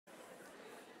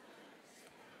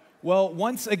Well,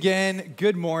 once again,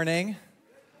 good morning.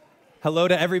 Hello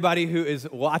to everybody who is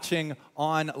watching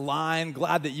online.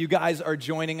 Glad that you guys are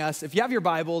joining us. If you have your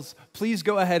Bibles, please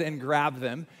go ahead and grab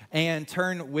them and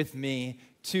turn with me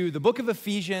to the book of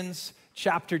Ephesians,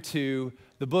 chapter 2.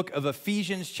 The book of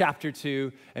Ephesians, chapter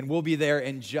 2, and we'll be there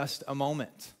in just a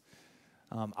moment.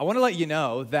 I want to let you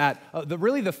know that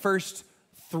the first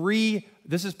three,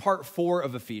 this is part 4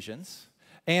 of Ephesians,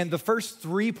 and the first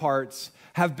 3 parts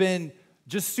have been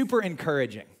just super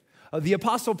encouraging. The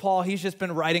Apostle Paul, he's just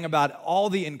been writing about all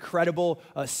the incredible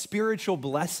spiritual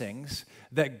blessings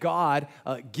that God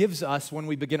gives us when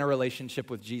we begin a relationship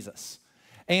with Jesus.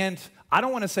 And I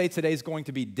don't want to say today's going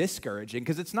to be discouraging,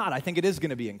 because it's not. I think it is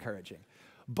going to be encouraging.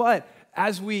 But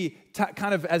as we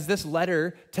as this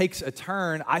letter takes a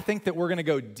turn, I think that we're going to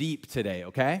go deep today,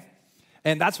 okay?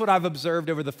 And that's what I've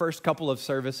observed over the first couple of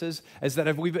services, is that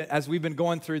as we've been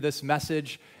going through this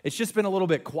message, it's just been a little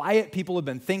bit quiet. People have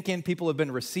been thinking, people have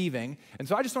been receiving. And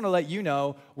so I just want to let you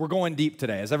know we're going deep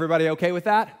today. Is everybody okay with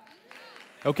that?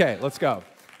 Okay, let's go.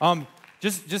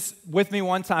 Just with me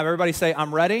one time. Everybody say,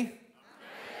 I'm ready. I'm ready.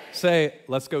 Say,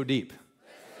 let's go deep.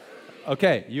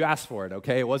 Okay, you asked for it,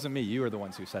 okay? It wasn't me. You were the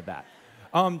ones who said that.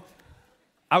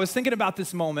 I was thinking about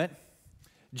this moment,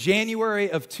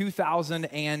 January of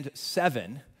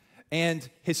 2007, and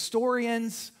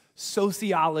historians,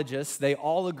 sociologists, they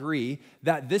all agree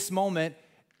that this moment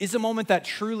is a moment that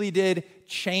truly did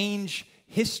change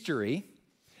history,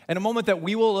 and a moment that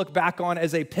we will look back on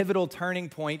as a pivotal turning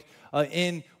point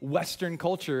in Western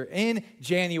culture. In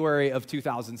January of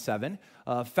 2007,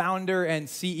 founder and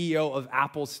CEO of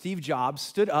Apple, Steve Jobs,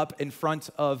 stood up in front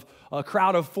of a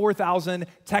crowd of 4,000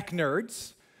 tech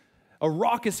nerds, a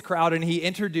raucous crowd, and he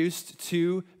introduced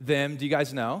to them, do you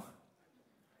guys know?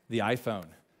 The iPhone.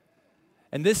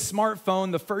 And this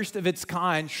smartphone, the first of its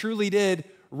kind, truly did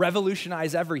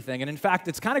revolutionize everything. And in fact,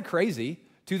 it's kind of crazy.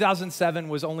 2007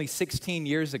 was only 16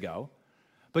 years ago.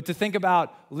 But to think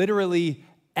about literally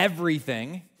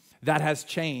everything that has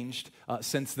changed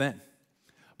since then.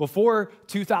 Before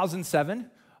 2007,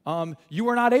 you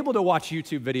were not able to watch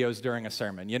YouTube videos during a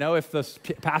sermon. You know, if the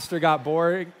pastor got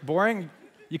boring,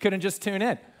 you couldn't just tune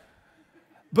in.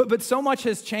 But so much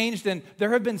has changed, and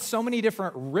there have been so many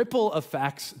different ripple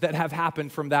effects that have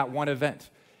happened from that one event.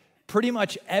 Pretty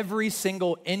much every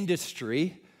single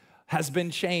industry has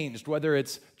been changed, whether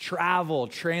it's travel,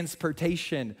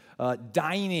 transportation,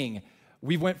 dining.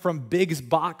 We went from big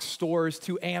box stores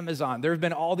to Amazon. There have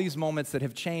been all these moments that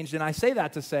have changed, and I say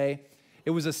that to say it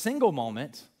was a single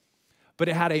moment, but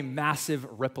it had a massive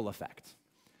ripple effect.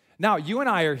 Now, you and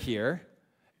I are here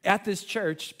at this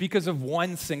church because of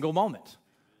one single moment.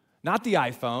 Not the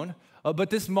iPhone,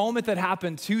 but this moment that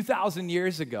happened 2,000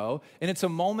 years ago, and it's a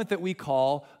moment that we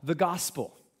call the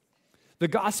gospel. The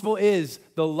gospel is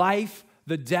the life,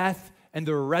 the death, and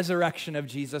the resurrection of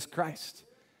Jesus Christ.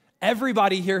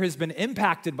 Everybody here has been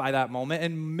impacted by that moment,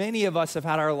 and many of us have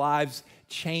had our lives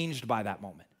changed by that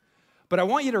moment. But I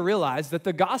want you to realize that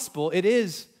the gospel, it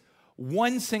is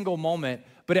one single moment,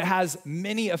 but it has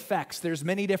many effects. There's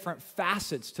many different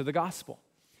facets to the gospel.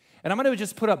 And I'm going to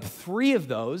just put up 3 of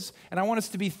those, and I want us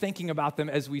to be thinking about them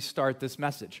as we start this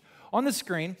message. On the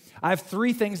screen, I have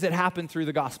 3 things that happen through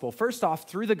the gospel. First off,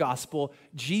 through the gospel,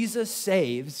 Jesus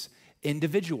saves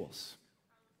individuals.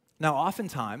 Now,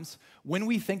 oftentimes, when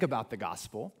we think about the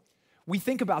gospel, we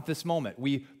think about this moment.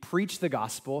 We preach the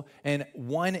gospel, and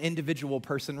one individual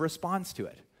person responds to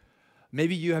it.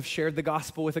 Maybe you have shared the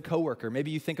gospel with a coworker.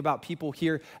 Maybe you think about people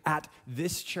here at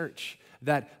this church,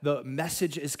 that the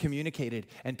message is communicated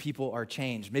and people are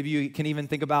changed. Maybe you can even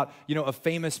think about, a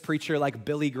famous preacher like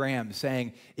Billy Graham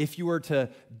saying, if you were to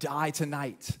die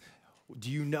tonight, do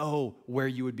you know where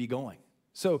you would be going?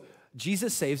 So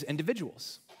Jesus saves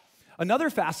individuals. Another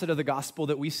facet of the gospel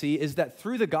that we see is that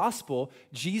through the gospel,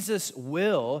 Jesus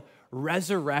will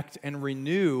resurrect and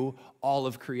renew all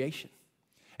of creation.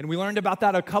 And we learned about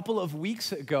that a couple of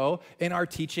weeks ago in our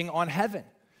teaching on heaven,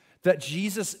 that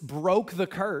Jesus broke the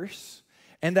curse,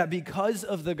 and that because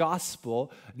of the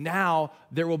gospel, now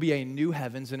there will be a new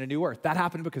heavens and a new earth. That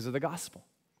happened because of the gospel.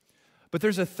 But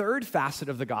there's a third facet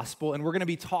of the gospel, and we're going to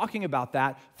be talking about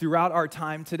that throughout our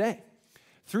time today.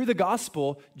 Through the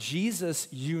gospel, Jesus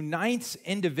unites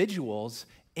individuals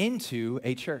into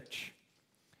a church.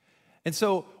 And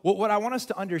so what I want us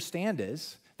to understand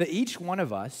is that each one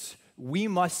of us, we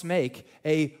must make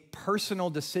a personal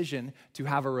decision to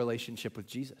have a relationship with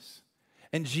Jesus.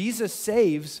 And Jesus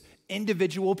saves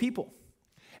individual people.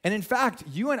 And in fact,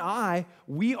 you and I,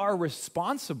 we are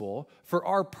responsible for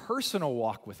our personal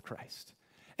walk with Christ.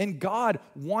 And God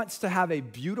wants to have a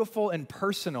beautiful and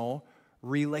personal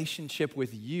relationship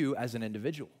with you as an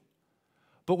individual.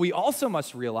 But we also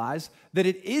must realize that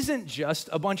it isn't just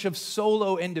a bunch of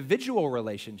solo individual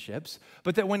relationships,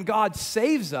 but that when God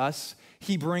saves us,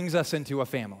 he brings us into a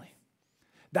family.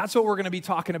 That's what we're going to be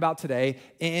talking about today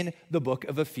in the book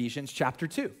of Ephesians chapter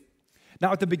 2.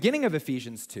 Now, at the beginning of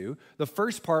Ephesians 2, the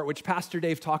first part, which Pastor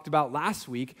Dave talked about last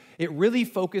week, it really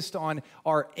focused on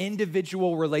our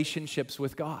individual relationships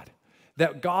with God.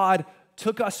 That God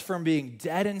took us from being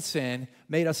dead in sin,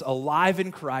 made us alive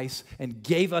in Christ, and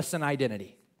gave us an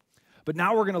identity. But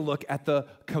now we're going to look at the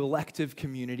collective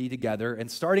community together, and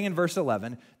starting in verse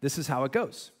 11, this is how it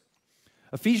goes.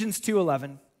 Ephesians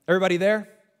 2:11, everybody there?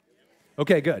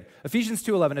 Okay, good. Ephesians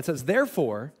 2:11, it says,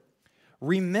 "Therefore,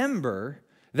 remember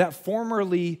that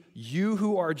formerly you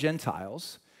who are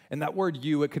Gentiles," and that word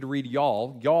you, it could read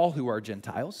y'all who are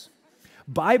Gentiles,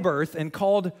 "by birth and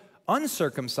called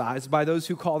uncircumcised by those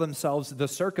who call themselves the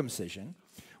circumcision,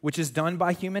 which is done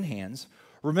by human hands.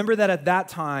 Remember that at that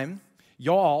time,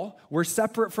 y'all were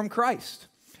separate from Christ,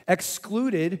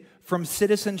 excluded from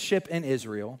citizenship in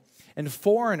Israel, and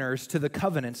foreigners to the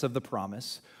covenants of the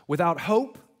promise, without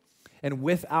hope and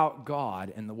without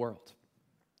God in the world."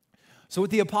 So what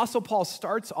the Apostle Paul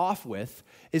starts off with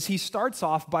is he starts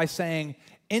off by saying,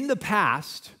 in the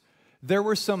past, there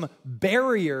were some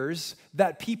barriers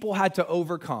that people had to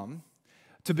overcome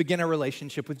to begin a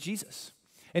relationship with Jesus.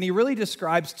 And he really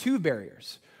describes two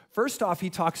barriers. First off, he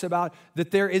talks about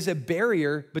that there is a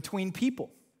barrier between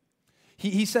people.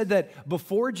 He said that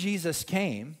before Jesus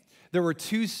came, there were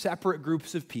two separate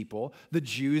groups of people, the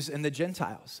Jews and the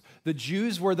Gentiles. The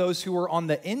Jews were those who were on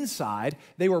the inside.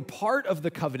 They were part of the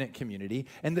covenant community,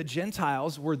 and the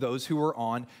Gentiles were those who were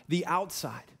on the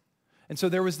outside. And so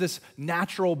there was this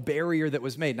natural barrier that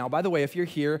was made. Now, by the way, if you're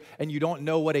here and you don't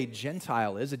know what a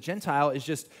Gentile is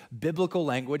just biblical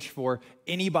language for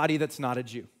anybody that's not a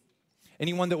Jew,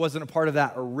 anyone that wasn't a part of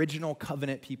that original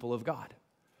covenant people of God.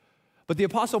 But the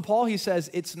Apostle Paul, he says,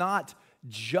 it's not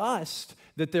just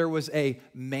that there was a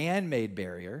man-made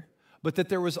barrier, but that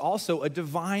there was also a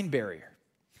divine barrier.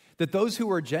 That those who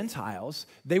were Gentiles,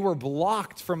 they were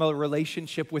blocked from a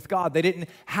relationship with God. They didn't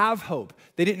have hope.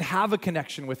 They didn't have a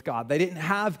connection with God. They didn't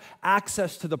have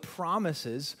access to the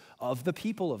promises of the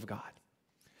people of God.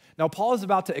 Now, Paul is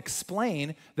about to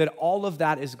explain that all of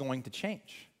that is going to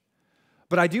change.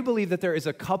 But I do believe that there is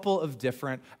a couple of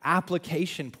different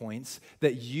application points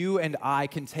that you and I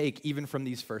can take even from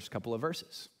these first couple of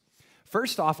verses.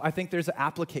 First off, I think there's an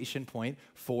application point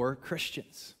for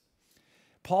Christians.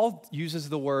 Paul uses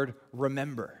the word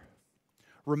remember.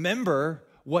 Remember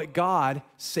what God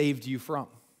saved you from.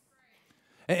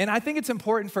 And I think it's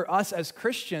important for us as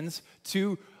Christians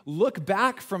to look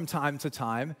back from time to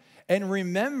time and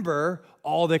remember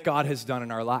all that God has done in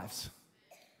our lives.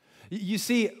 You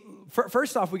see,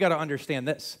 first off, we got to understand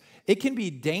this. It can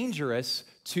be dangerous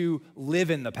to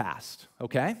live in the past,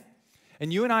 okay?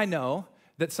 And you and I know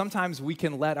that sometimes we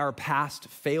can let our past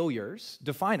failures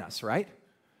define us, right?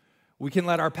 We can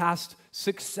let our past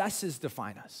successes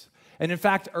define us. And in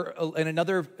fact, in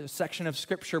another section of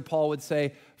Scripture, Paul would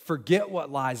say, forget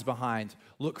what lies behind,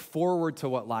 look forward to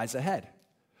what lies ahead.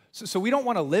 So we don't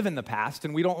want to live in the past,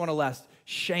 and we don't want to let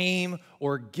shame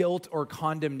or guilt or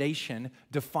condemnation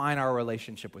define our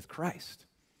relationship with Christ.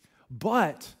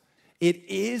 But it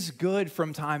is good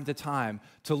from time to time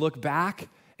to look back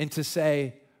and to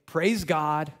say, praise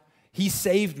God, He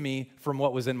saved me from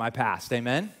what was in my past.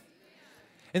 Amen?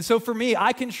 And so for me,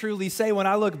 I can truly say when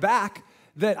I look back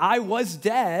that I was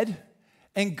dead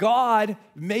and God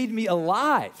made me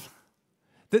alive.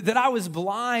 That I was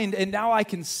blind and now I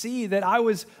can see, that I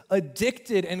was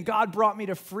addicted and God brought me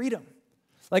to freedom.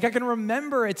 Like I can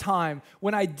remember a time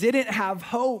when I didn't have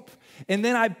hope and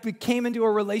then I came into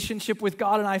a relationship with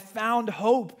God and I found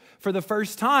hope for the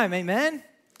first time, amen?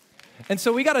 And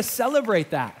so we got to celebrate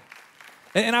that.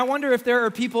 And I wonder if there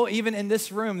are people even in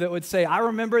this room that would say, I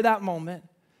remember that moment.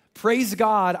 Praise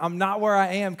God, I'm not where I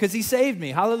am because He saved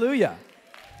me, hallelujah.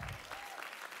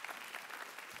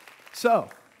 So,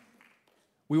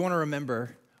 we want to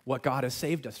remember what God has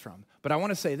saved us from. But I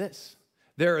want to say this.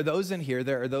 There are those in here,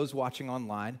 there are those watching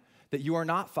online, that you are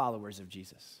not followers of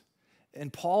Jesus.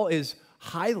 And Paul is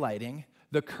highlighting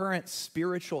the current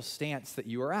spiritual stance that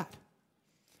you are at.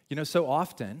 You know, so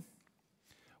often,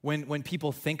 when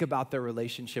people think about their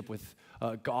relationship with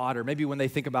God, or maybe when they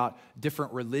think about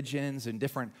different religions and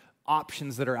different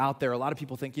options that are out there, a lot of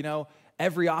people think, you know,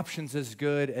 every option's as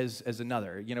good as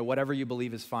another. You know, whatever you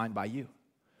believe is fine by you.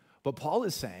 But Paul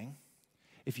is saying,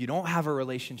 if you don't have a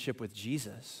relationship with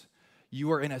Jesus,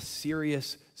 you are in a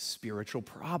serious spiritual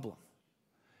problem.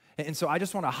 And so I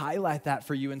just want to highlight that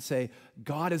for you and say,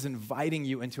 God is inviting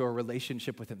you into a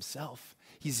relationship with himself.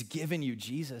 He's given you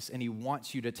Jesus, and he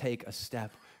wants you to take a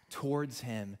step towards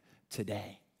him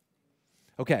today.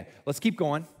 Okay, let's keep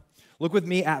going. Look with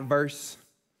me at verse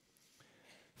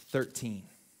 13.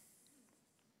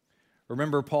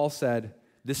 Remember, Paul said,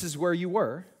 this is where you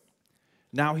were.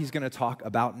 Now he's going to talk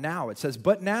about now. It says,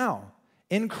 but now,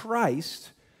 in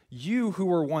Christ, you who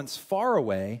were once far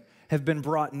away have been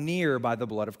brought near by the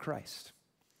blood of Christ.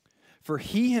 For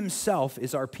he himself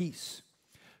is our peace,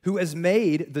 who has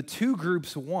made the two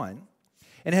groups one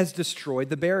and has destroyed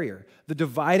the barrier, the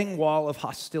dividing wall of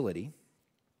hostility,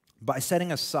 by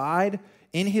setting aside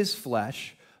in his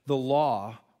flesh the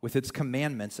law with its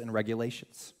commandments and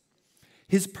regulations.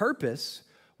 His purpose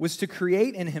was to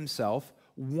create in himself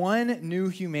one new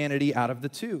humanity out of the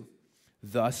two,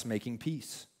 thus making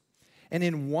peace, and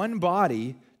in one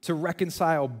body to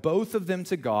reconcile both of them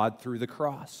to God through the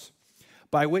cross,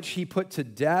 by which he put to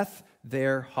death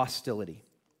their hostility.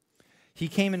 He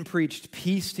came and preached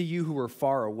peace to you who were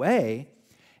far away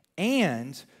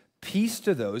and peace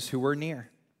to those who were near.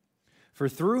 For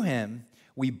through him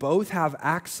we both have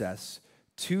access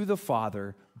to the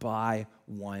Father by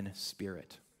one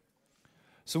Spirit.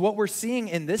 So what we're seeing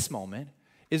in this moment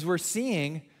is we're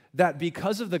seeing that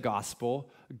because of the gospel,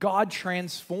 God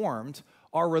transformed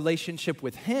our relationship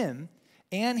with him,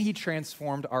 and he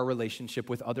transformed our relationship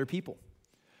with other people.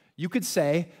 You could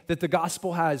say that the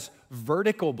gospel has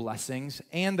vertical blessings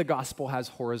and the gospel has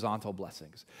horizontal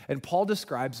blessings. And Paul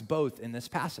describes both in this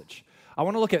passage. I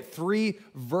want to look at three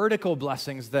vertical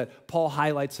blessings that Paul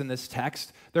highlights in this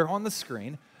text. They're on the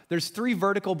screen. There's three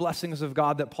vertical blessings of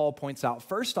God that Paul points out.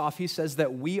 First off, he says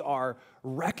that we are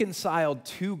reconciled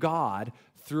to God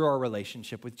through our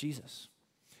relationship with Jesus.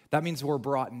 That means we're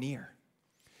brought near.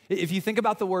 If you think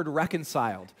about the word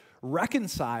reconciled,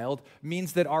 reconciled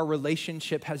means that our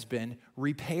relationship has been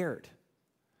repaired,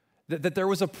 that there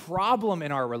was a problem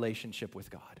in our relationship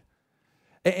with God,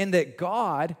 and that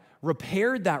God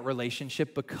repaired that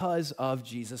relationship because of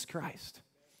Jesus Christ.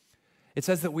 It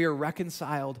says that we are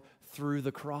reconciled through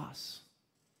the cross.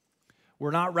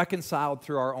 We're not reconciled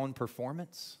through our own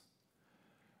performance.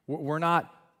 We're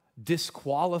not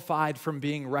disqualified from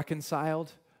being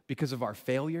reconciled because of our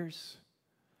failures.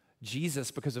 Jesus,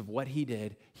 because of what he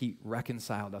did, he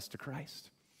reconciled us to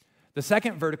Christ. The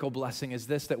second vertical blessing is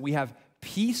this, that we have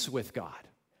peace with God.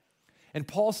 And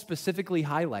Paul specifically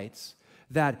highlights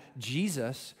that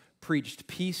Jesus preached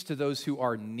peace to those who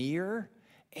are near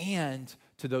and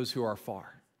to those who are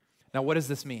far. Now, what does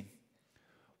this mean?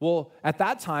 Well, at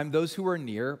that time, those who were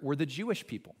near were the Jewish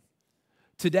people.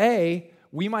 Today,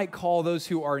 we might call those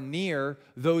who are near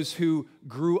those who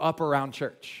grew up around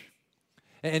church.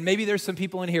 And maybe there's some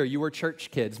people in here, you were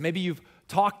church kids. Maybe you've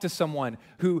talked to someone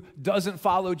who doesn't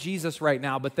follow Jesus right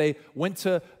now, but they went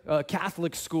to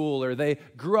Catholic school, or they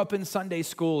grew up in Sunday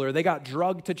school, or they got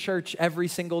drugged to church every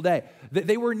single day.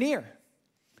 They were near.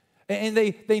 And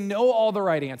they know all the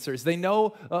right answers. They know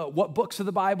what books of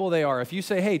the Bible they are. If you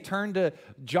say, hey, turn to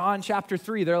John chapter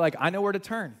 3, they're like, I know where to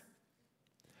turn.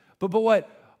 But what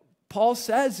Paul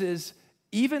says is,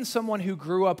 even someone who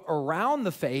grew up around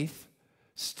the faith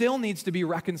still needs to be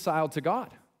reconciled to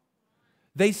God.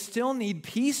 They still need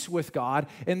peace with God,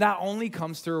 and that only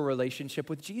comes through a relationship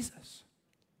with Jesus.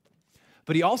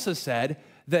 But he also said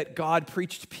that God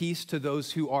preached peace to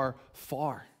those who are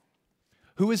far.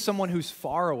 Who is someone who's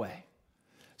far away?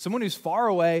 Someone who's far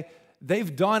away,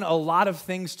 they've done a lot of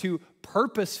things to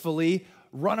purposefully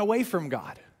run away from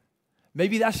God.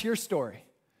 Maybe that's your story.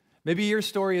 Maybe your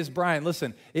story is, Brian,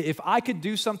 listen, if I could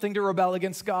do something to rebel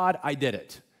against God, I did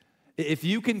it. If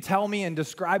you can tell me and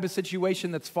describe a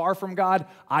situation that's far from God,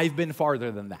 I've been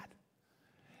farther than that.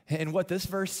 And what this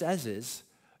verse says is,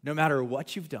 no matter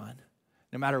what you've done,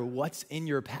 no matter what's in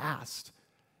your past,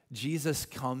 Jesus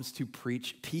comes to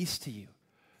preach peace to you,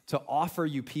 to offer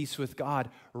you peace with God,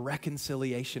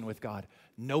 reconciliation with God.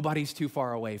 Nobody's too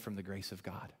far away from the grace of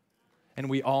God. And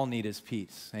we all need his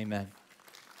peace. Amen.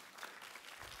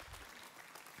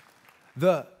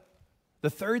 The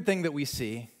third thing that we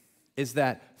see is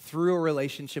that through a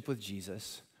relationship with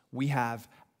Jesus, we have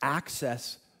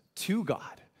access to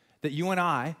God. That you and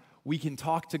I, we can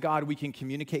talk to God, we can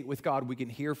communicate with God, we can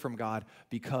hear from God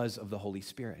because of the Holy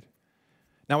Spirit.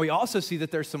 Now, we also see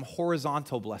that there's some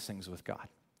horizontal blessings with God.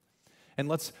 And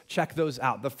let's check those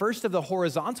out. The first of the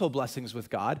horizontal blessings with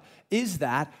God is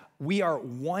that we are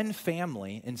one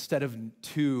family instead of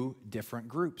two different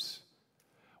groups.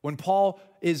 When Paul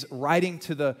is writing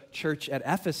to the church at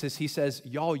Ephesus, he says,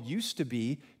 y'all used to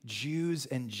be Jews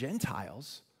and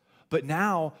Gentiles, but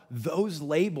now those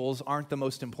labels aren't the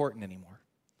most important anymore.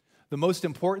 The most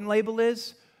important label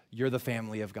is you're the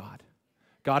family of God.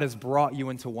 God has brought you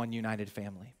into one united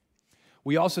family.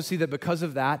 We also see that because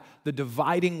of that, the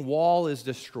dividing wall is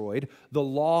destroyed. The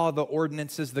law, the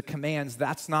ordinances, the commands,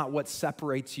 that's not what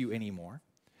separates you anymore.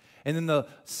 And then the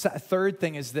third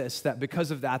thing is this, that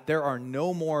because of that, there are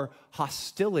no more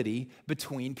hostility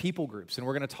between people groups. And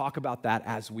we're going to talk about that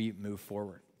as we move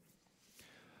forward.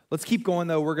 Let's keep going,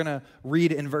 though. We're going to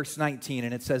read in verse 19,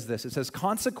 and it says this. It says,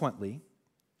 "Consequently,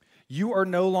 you are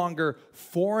no longer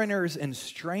foreigners and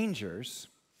strangers,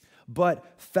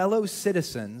 but fellow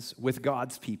citizens with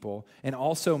God's people and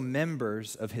also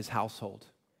members of his household."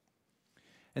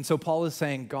 And so Paul is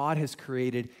saying God has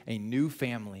created a new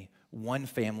family, one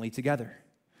family together.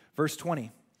 Verse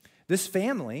 20, "This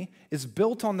family is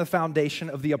built on the foundation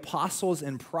of the apostles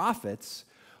and prophets,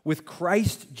 with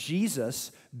Christ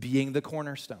Jesus being the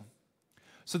cornerstone."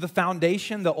 So the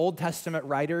foundation, the Old Testament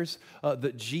writers,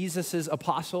 Jesus'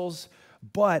 apostles,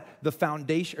 but the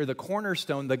foundation or the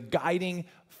cornerstone, the guiding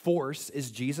force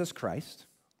is Jesus Christ.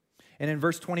 And in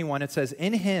verse 21, it says,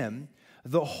 "In him,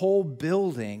 the whole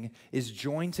building is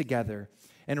joined together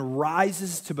and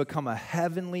rises to become a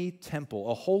heavenly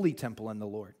temple, a holy temple in the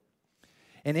Lord.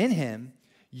 And in him,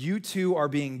 you two are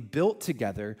being built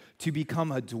together to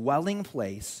become a dwelling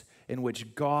place in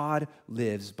which God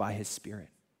lives by his Spirit."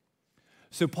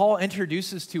 So Paul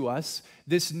introduces to us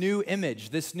this new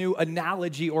image, this new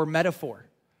analogy or metaphor.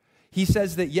 He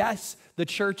says that yes, the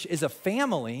church is a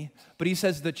family, but he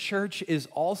says the church is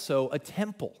also a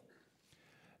temple.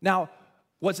 Now,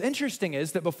 what's interesting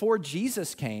is that before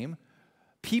Jesus came,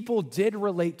 people did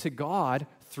relate to God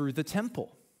through the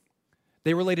temple.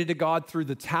 They related to God through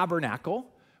the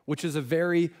tabernacle, which is a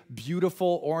very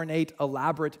beautiful, ornate,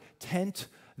 elaborate tent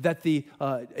that the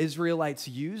Israelites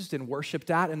used and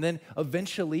worshiped at. And then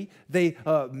eventually they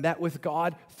met with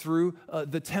God through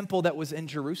the temple that was in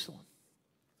Jerusalem.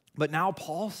 But now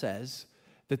Paul says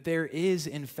that there is,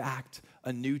 in fact,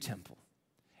 a new temple.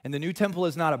 And the new temple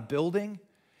is not a building.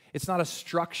 It's not a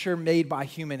structure made by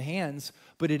human hands,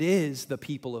 but it is the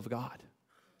people of God.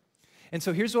 And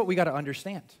so here's what we got to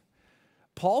understand.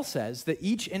 Paul says that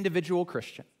each individual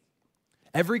Christian,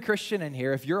 every Christian in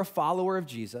here, if you're a follower of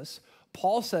Jesus,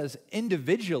 Paul says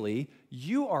individually,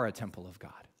 you are a temple of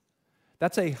God.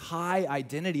 That's a high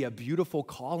identity, a beautiful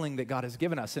calling that God has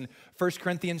given us. In 1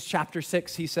 Corinthians chapter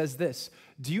 6, he says this,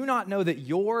 "Do you not know that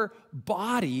your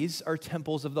bodies are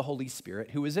temples of the Holy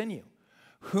Spirit who is in you,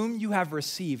 whom you have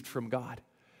received from God?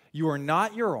 You are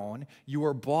not your own, you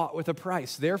are bought with a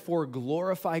price. Therefore,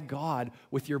 glorify God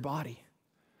with your body."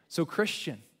 So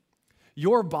Christian,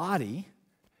 your body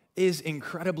is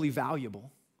incredibly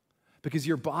valuable because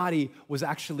your body was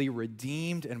actually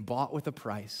redeemed and bought with a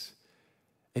price,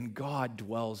 and God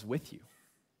dwells with you.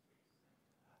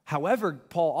 However,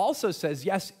 Paul also says,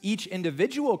 yes, each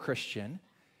individual Christian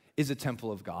is a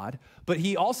temple of God, but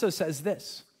he also says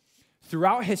this,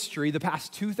 throughout history, the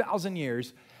past 2,000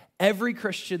 years, every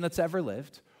Christian that's ever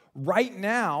lived, right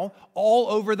now, all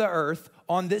over the earth,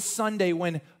 on this Sunday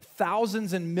when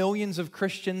thousands and millions of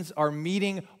Christians are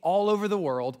meeting all over the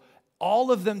world,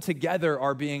 all of them together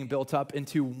are being built up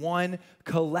into one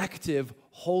collective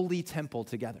holy temple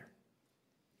together.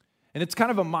 And it's kind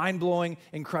of a mind-blowing,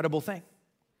 incredible thing.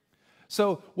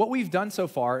 So what we've done so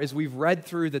far is we've read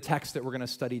through the text that we're going to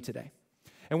study today.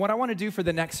 And what I want to do for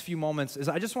the next few moments is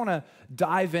I just want to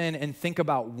dive in and think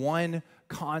about one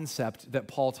concept that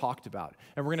Paul talked about.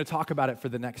 And we're going to talk about it for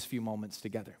the next few moments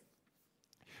together.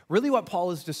 Really what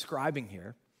Paul is describing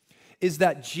here is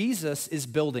that Jesus is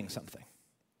building something.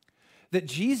 That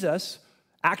Jesus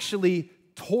actually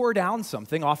tore down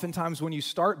something. Oftentimes when you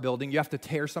start building, you have to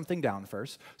tear something down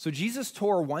first. So Jesus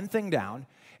tore one thing down,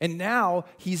 and now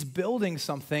he's building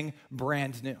something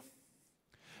brand new.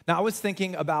 Now, I was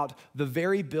thinking about the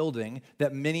very building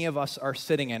that many of us are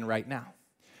sitting in right now.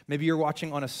 Maybe you're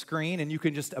watching on a screen, and you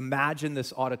can just imagine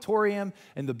this auditorium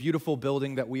and the beautiful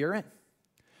building that we are in.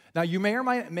 Now, you may or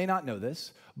may not know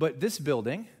this, but this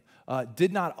building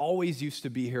did not always used to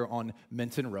be here on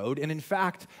Minton Road. And in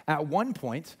fact, at one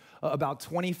point, about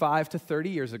 25 to 30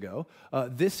 years ago,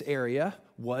 this area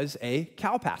was a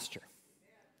cow pasture.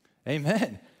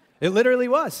 Amen. It literally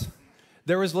was.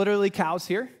 There was literally cows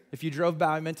here. If you drove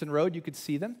by Minton Road, you could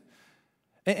see them.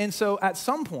 And so at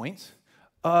some point,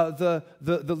 the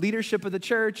leadership of the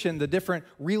church and the different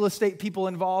real estate people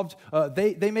involved,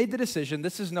 they made the decision,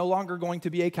 this is no longer going to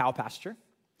be a cow pasture.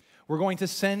 We're going to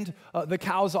send the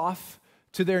cows off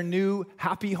to their new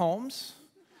happy homes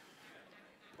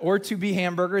or to be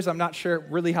hamburgers. I'm not sure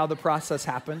really how the process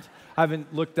happened. I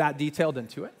haven't looked that detailed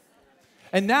into it.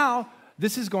 And now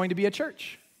this is going to be a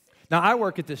church. Now, I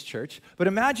work at this church, but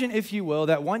imagine, if you will,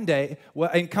 that one day,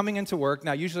 and coming into work,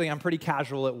 now usually I'm pretty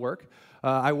casual at work.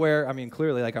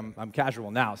 Clearly, like I'm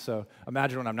casual now, so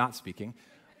imagine when I'm not speaking.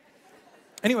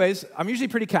 Anyways, I'm usually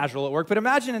pretty casual at work, but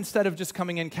imagine instead of just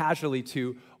coming in casually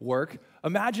to work,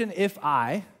 imagine if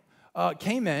I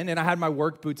came in and I had my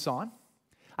work boots on,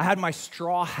 I had my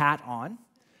straw hat on,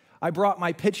 I brought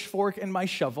my pitchfork and my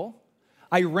shovel,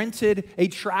 I rented a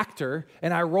tractor,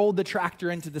 and I rolled the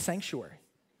tractor into the sanctuary.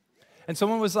 And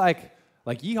someone was like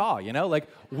yeehaw, you know? Like,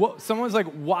 what? Someone was like,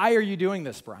 why are you doing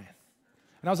this, Brian?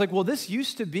 And I was like, well, this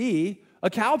used to be a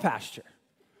cow pasture.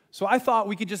 So I thought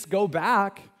we could just go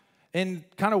back and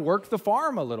kind of work the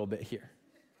farm a little bit here.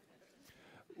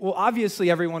 Well, obviously,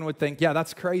 everyone would think, yeah,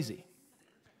 that's crazy.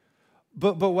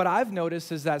 But what I've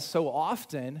noticed is that so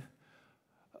often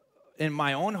in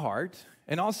my own heart,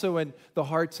 and also in the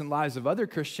hearts and lives of other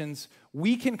Christians,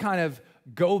 we can kind of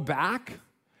go back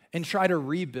and try to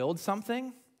rebuild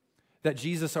something that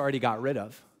Jesus already got rid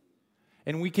of.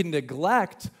 And we can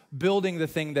neglect building the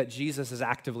thing that Jesus is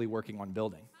actively working on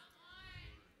building.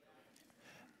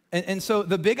 And so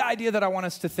the big idea that I want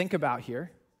us to think about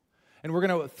here, and we're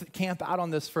going to camp out on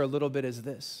this for a little bit, is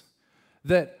this: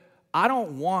 that I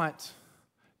don't want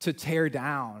to tear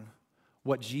down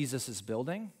what Jesus is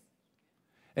building,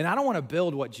 and I don't want to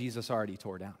build what Jesus already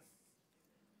tore down.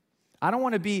 I don't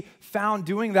want to be found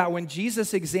doing that. When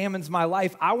Jesus examines my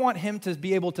life, I want him to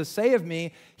be able to say of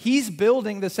me, he's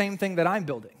building the same thing that I'm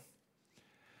building.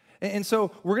 And so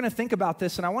we're going to think about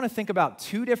this, and I want to think about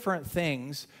two different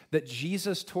things that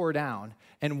Jesus tore down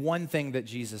and one thing that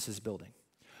Jesus is building.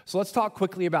 So let's talk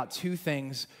quickly about two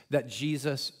things that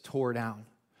Jesus tore down.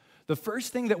 The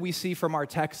first thing that we see from our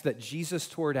text that Jesus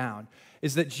tore down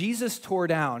is that Jesus tore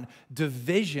down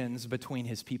divisions between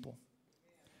his people.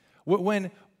 When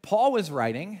Paul was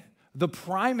writing, the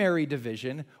primary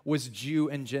division was Jew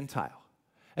and Gentile.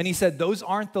 And he said, those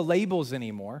aren't the labels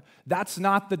anymore. That's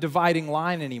not the dividing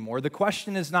line anymore. The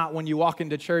question is not when you walk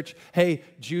into church, hey,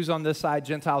 Jews on this side,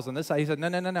 Gentiles on this side. He said,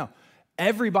 no.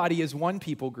 Everybody is one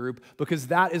people group because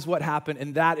that is what happened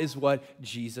and that is what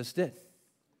Jesus did.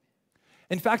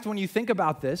 In fact, when you think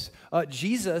about this,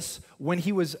 Jesus, when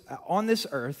he was on this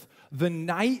earth, the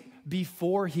night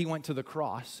before he went to the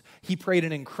cross, he prayed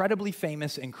an incredibly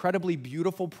famous, incredibly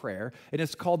beautiful prayer, and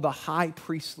it's called the high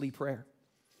priestly prayer.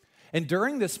 And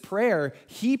during this prayer,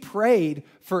 he prayed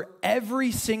for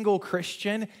every single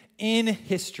Christian in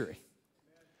history.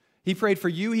 He prayed for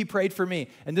you, he prayed for me.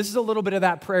 And this is a little bit of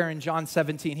that prayer in John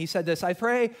 17. He said this: I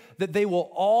pray that they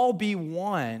will all be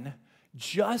one,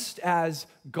 just as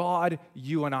God,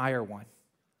 you and I are one.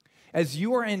 As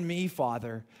you are in me,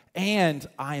 Father, and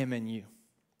I am in you.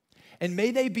 And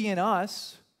may they be in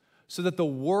us, so that the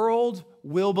world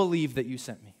will believe that you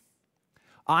sent me.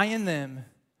 I in them,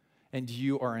 and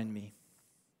you are in me.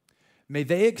 May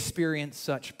they experience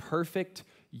such perfect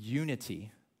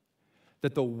unity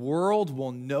that the world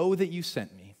will know that you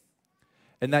sent me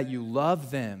and that you love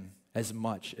them as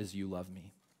much as you love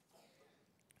me.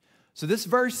 So this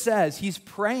verse says he's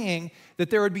praying that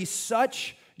there would be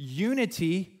such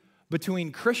unity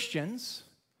between Christians,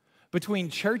 between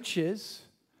churches,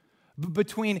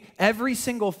 between every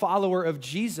single follower of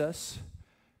Jesus,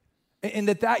 and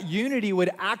that unity would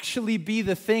actually be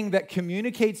the thing that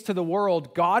communicates to the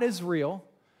world God is real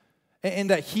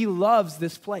and that he loves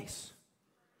this place.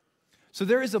 So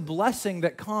there is a blessing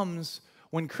that comes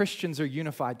when Christians are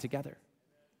unified together.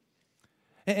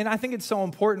 And I think it's so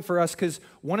important for us because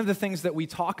one of the things that we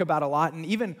talk about a lot, and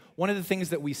even one of the things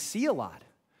that we see a lot,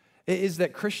 is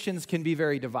that Christians can be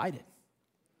very divided.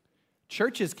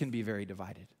 Churches can be very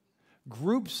divided.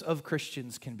 Groups of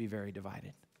Christians can be very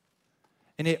divided.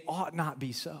 And it ought not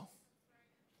be so.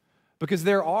 Because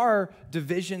there are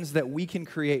divisions that we can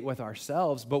create with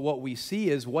ourselves, but what we see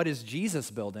is, what is Jesus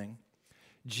building?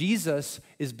 Jesus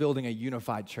is building a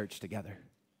unified church together.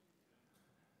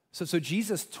 So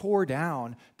Jesus tore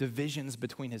down divisions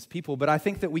between his people, but I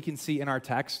think that we can see in our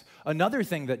text another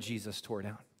thing that Jesus tore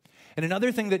down. And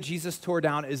another thing that Jesus tore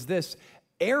down is this: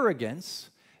 arrogance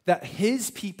that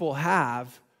his people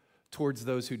have towards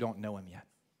those who don't know him yet.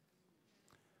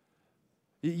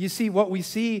 You see, what we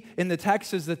see in the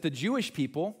text is that the Jewish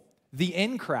people, the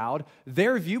in crowd,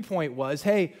 their viewpoint was,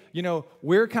 hey,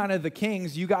 we're kind of the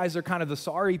kings, you guys are kind of the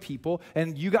sorry people,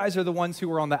 and you guys are the ones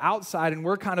who are on the outside, and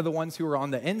we're kind of the ones who are on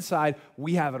the inside.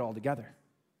 We have it all together.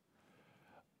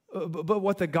 But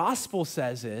what the gospel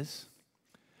says is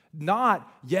not,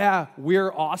 yeah,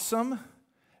 we're awesome,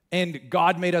 and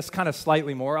God made us kind of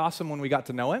slightly more awesome when we got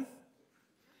to know him.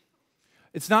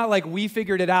 It's not like we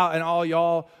figured it out and all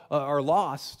y'all are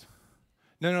lost.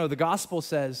 No, the gospel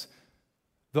says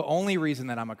the only reason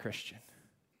that I'm a Christian.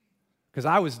 Because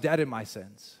I was dead in my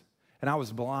sins, and I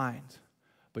was blind,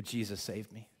 but Jesus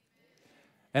saved me.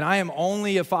 And I am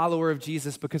only a follower of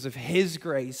Jesus because of his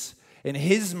grace and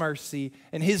his mercy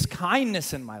and his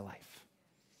kindness in my life.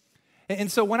 And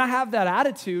so when I have that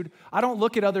attitude, I don't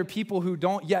look at other people who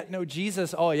don't yet know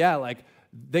Jesus, oh yeah, like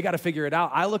they got to figure it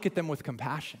out. I look at them with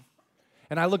compassion.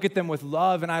 And I look at them with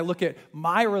love, and I look at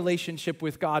my relationship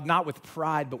with God, not with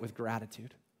pride, but with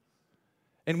gratitude.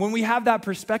 And when we have that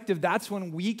perspective, that's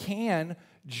when we can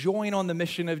join on the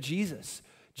mission of Jesus.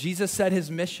 Jesus said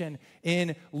his mission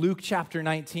in Luke chapter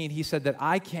 19. He said that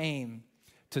I came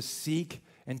to seek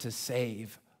and to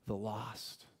save the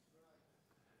lost.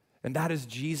 And that is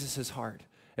Jesus' heart.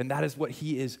 And that is what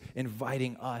he is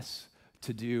inviting us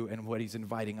to do and what he's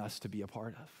inviting us to be a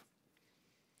part of.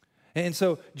 And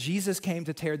so Jesus came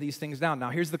to tear these things down. Now,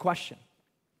 here's the question.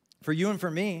 For you and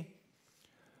for me,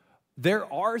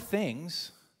 there are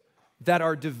things that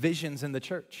are divisions in the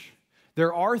church.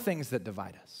 There are things that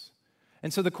divide us.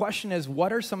 And so the question is,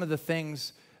 what are some of the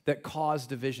things that cause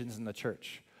divisions in the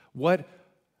church? What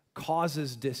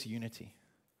causes disunity?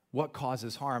 What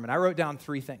causes harm? And I wrote down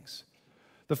 3 things.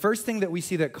 The first thing that we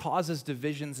see that causes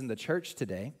divisions in the church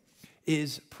today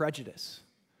is prejudice.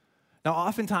 Now,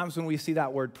 oftentimes when we see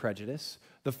that word prejudice,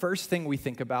 the first thing we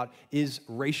think about is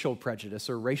racial prejudice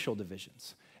or racial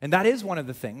divisions. And that is one of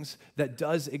the things that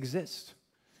does exist.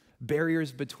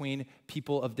 Barriers between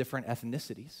people of different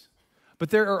ethnicities. But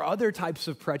there are other types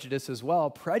of prejudice as well.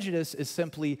 Prejudice is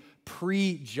simply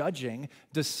prejudging,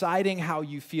 deciding how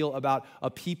you feel about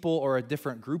a people or a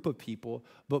different group of people,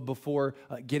 but before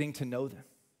getting to know them.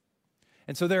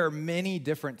 And so there are many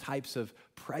different types of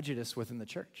prejudice within the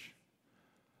church.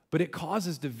 But it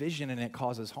causes division and it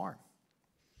causes harm.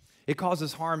 It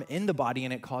causes harm in the body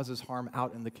and it causes harm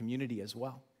out in the community as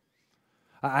well.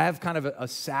 I have kind of a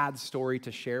sad story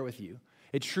to share with you.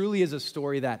 It truly is a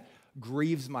story that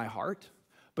grieves my heart,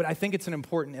 but I think it's an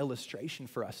important illustration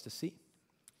for us to see.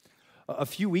 A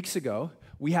few weeks ago,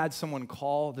 we had someone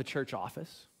call the church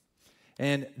office,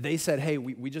 and they said, hey,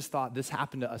 we just thought this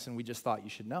happened to us, and we just thought you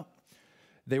should know.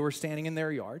 They were standing in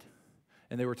their yard,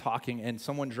 and they were talking, and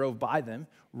someone drove by them,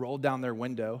 rolled down their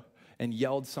window, and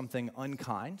yelled something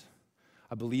unkind.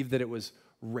 I believe that it was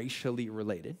racially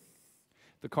related.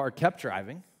 The car kept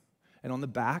driving, and on the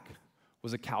back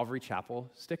was a Calvary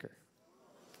Chapel sticker.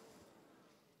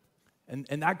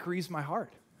 And that grieves my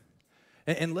heart.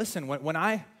 And listen, when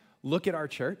I look at our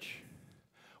church,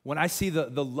 when I see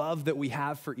the love that we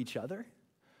have for each other,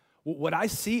 what I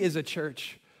see is a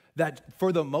church that,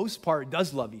 for the most part,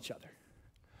 does love each other.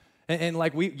 And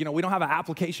like we don't have an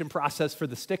application process for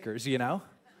the stickers, you know?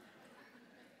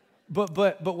 But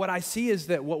what I see is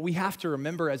that what we have to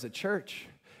remember as a church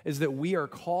is that we are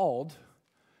called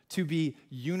to be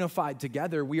unified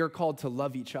together. We are called to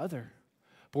love each other,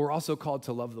 but we're also called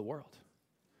to love the world.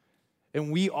 And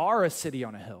we are a city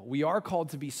on a hill. We are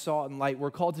called to be salt and light.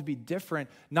 We're called to be different,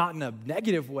 not in a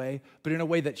negative way, but in a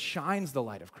way that shines the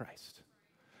light of Christ.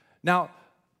 Now,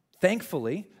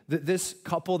 thankfully, this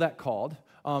couple that called,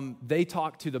 they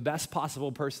talked to the best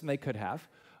possible person they could have.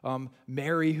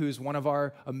 Mary, who's one of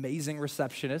our amazing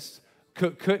receptionists,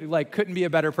 couldn't be a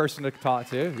better person to talk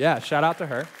to. Yeah, shout out to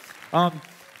her.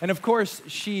 And of course,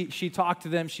 she talked to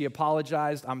them, she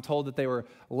apologized. I'm told that they were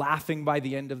laughing by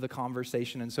the end of the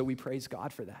conversation, and so we praise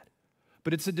God for that.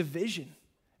 But it's a division,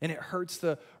 and it hurts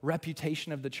the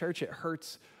reputation of the church. It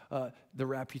hurts the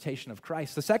reputation of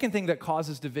Christ. The second thing that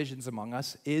causes divisions among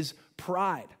us is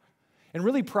pride. And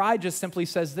really, pride just simply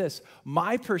says this: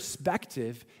 my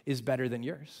perspective is better than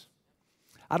yours.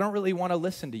 I don't really want to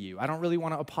listen to you. I don't really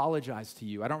want to apologize to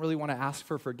you. I don't really want to ask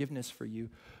for forgiveness for you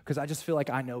because I just feel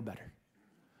like I know better.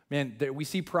 Man, we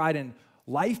see pride in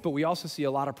life, but we also see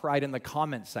a lot of pride in the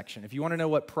comment section. If you want to know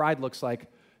what pride looks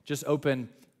like, just open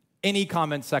any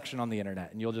comment section on the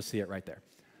internet, and you'll just see it right there.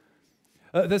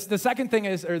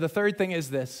 The third thing is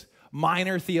this: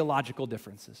 minor theological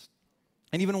differences,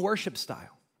 and even worship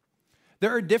style.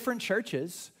 There are different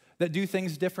churches that do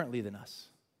things differently than us,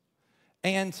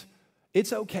 and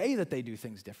it's okay that they do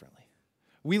things differently.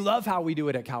 We love how we do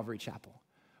it at Calvary Chapel.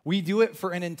 We do it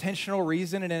for an intentional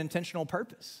reason and an intentional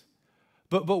purpose.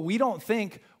 But we don't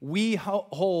think we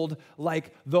hold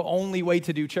like the only way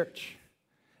to do church.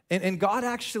 And God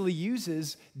actually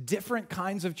uses different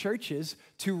kinds of churches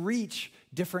to reach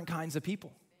different kinds of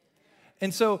people.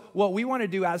 And so what we want to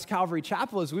do as Calvary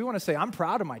Chapel is we want to say, I'm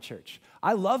proud of my church.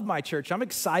 I love my church. I'm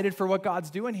excited for what God's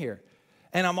doing here.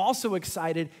 And I'm also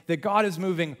excited that God is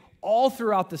moving all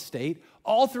throughout the state,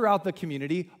 all throughout the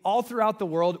community, all throughout the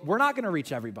world. We're not going to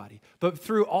reach everybody, but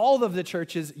through all of the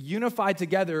churches unified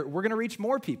together, we're going to reach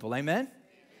more people. Amen?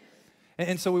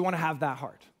 And so we want to have that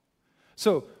heart.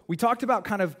 So we talked about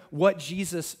kind of what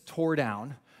Jesus tore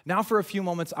down. Now for a few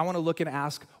moments, I want to look and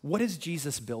ask, what is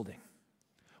Jesus building?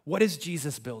 What is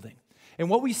Jesus building? And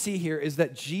what we see here is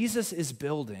that Jesus is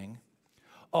building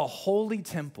a holy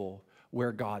temple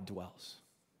where God dwells.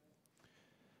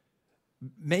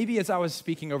 Maybe as I was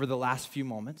speaking over the last few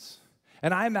moments,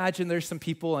 and I imagine there's some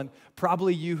people, and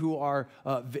probably you who are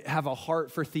have a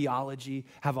heart for theology,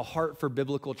 have a heart for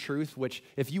biblical truth, which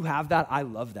if you have that, I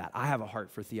love that. I have a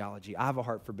heart for theology. I have a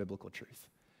heart for biblical truth.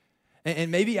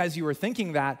 And maybe as you were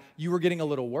thinking that, you were getting a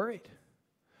little worried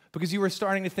because you were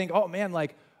starting to think, oh man,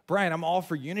 like, Brian, I'm all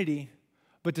for unity,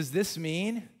 but does this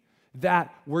mean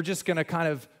that we're just going to kind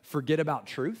of forget about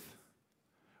truth?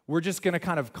 We're just going to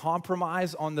kind of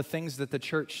compromise on the things that the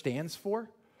church stands for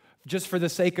just for the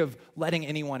sake of letting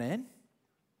anyone in?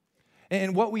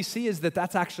 And what we see is that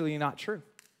that's actually not true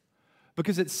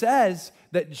because it says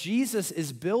that Jesus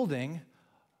is building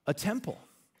a temple.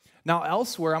 Now,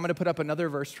 elsewhere, I'm going to put up another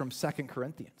verse from 2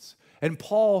 Corinthians. And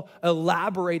Paul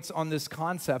elaborates on this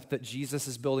concept that Jesus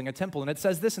is building a temple. And it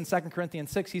says this in 2 Corinthians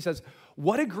 6. He says,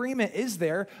 "What agreement is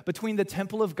there between the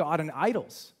temple of God and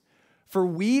idols? For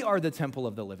we are the temple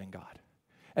of the living God.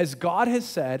 As God has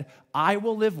said, I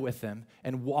will live with them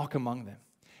and walk among them.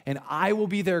 And I will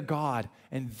be their God,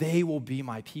 and they will be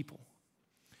my people.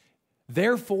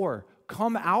 Therefore,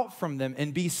 come out from them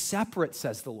and be separate,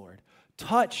 says the Lord.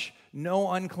 Touch no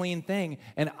unclean thing,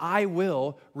 and I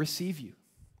will receive you."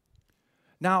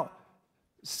 Now,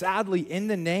 sadly, in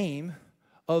the name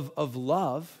of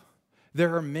love,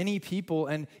 there are many people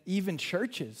and even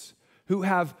churches who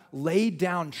have laid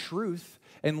down truth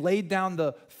and laid down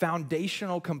the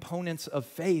foundational components of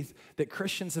faith that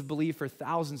Christians have believed for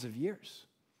thousands of years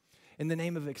in the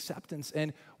name of acceptance.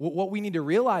 And what we need to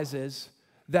realize is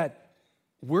that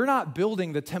we're not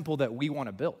building the temple that we want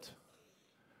to build.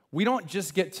 We don't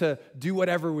just get to do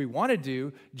whatever we want to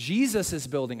do. Jesus is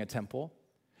building a temple.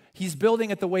 He's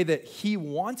building it the way that he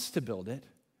wants to build it,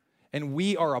 and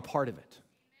we are a part of it.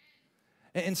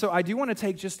 And so I do want to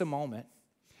take just a moment,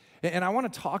 and I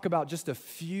want to talk about just a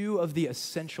few of the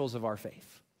essentials of our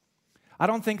faith. I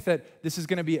don't think that this is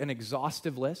going to be an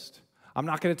exhaustive list. I'm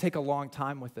not going to take a long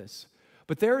time with this.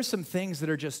 But there are some things that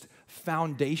are just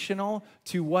foundational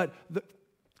to what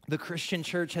the Christian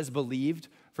church has believed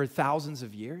for thousands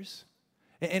of years,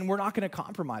 and we're not going to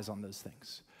compromise on those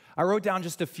things. I wrote down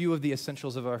just a few of the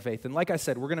essentials of our faith, and like I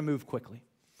said, we're going to move quickly.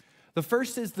 The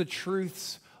first is the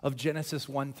truths of Genesis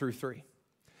 1 through 3.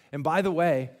 And by the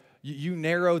way, you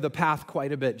narrow the path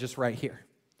quite a bit just right here.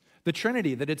 The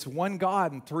Trinity, that it's one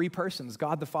God in three persons,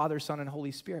 God the Father, Son, and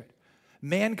Holy Spirit.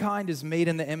 Mankind is made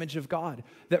in the image of God,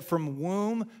 that from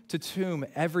womb to tomb,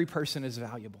 every person is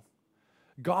valuable.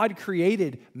 God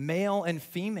created male and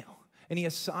female, and he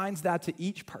assigns that to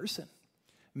each person.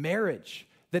 Marriage,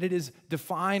 that it is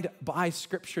defined by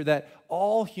Scripture that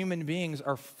all human beings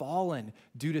are fallen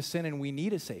due to sin and we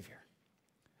need a Savior.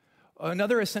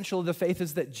 Another essential of the faith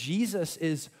is that Jesus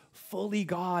is fully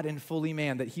God and fully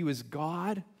man, that he was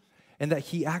God and that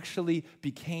he actually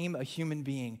became a human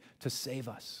being to save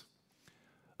us.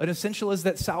 An essential is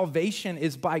that salvation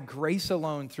is by grace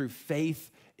alone through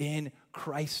faith in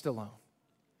Christ alone.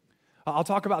 I'll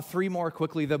talk about three more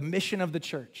quickly. The mission of the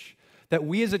church, that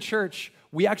we as a church,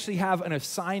 we actually have an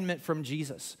assignment from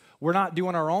Jesus. We're not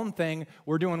doing our own thing.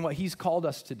 We're doing what he's called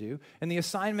us to do. And the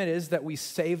assignment is that we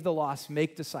save the lost,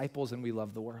 make disciples, and we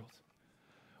love the world.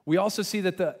 We also see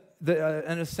that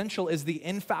an essential is the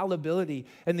infallibility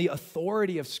and the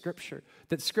authority of Scripture,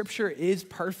 that Scripture is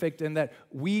perfect and that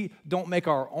we don't make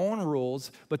our own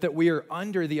rules, but that we are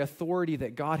under the authority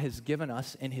that God has given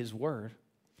us in his word.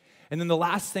 And then the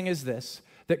last thing is this,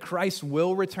 that Christ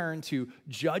will return to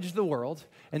judge the world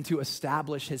and to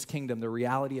establish his kingdom, the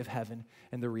reality of heaven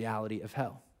and the reality of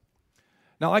hell.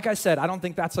 Now, like I said, I don't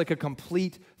think that's like a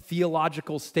complete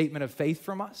theological statement of faith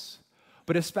from us,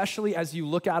 but especially as you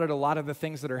look out at a lot of the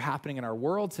things that are happening in our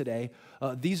world today,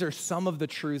 these are some of the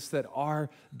truths that are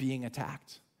being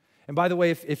attacked. And by the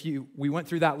way, we went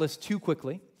through that list too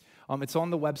quickly. It's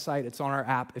on the website, it's on our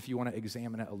app if you want to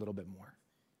examine it a little bit more.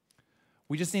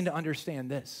 We just need to understand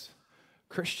this.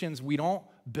 Christians, we don't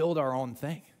build our own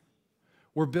thing.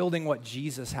 We're building what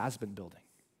Jesus has been building.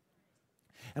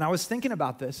 And I was thinking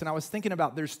about this, and I was thinking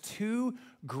about there's two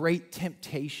great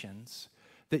temptations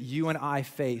that you and I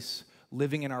face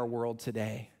living in our world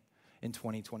today in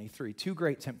 2023. Two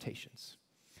great temptations.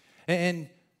 And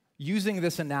using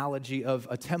this analogy of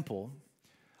a temple,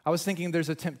 I was thinking there's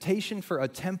a temptation for a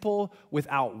temple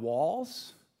without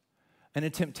walls and a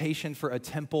temptation for a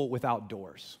temple without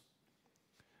doors.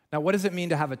 Now, what does it mean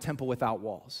to have a temple without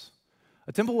walls?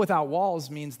 A temple without walls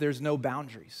means there's no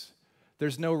boundaries,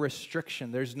 there's no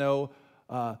restriction, there's no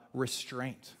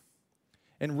restraint.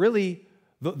 And really,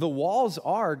 the walls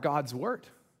are God's word.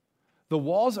 The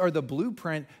walls are the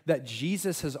blueprint that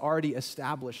Jesus has already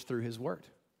established through his word.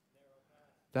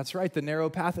 That's right, the narrow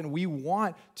path. And we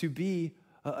want to be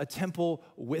a temple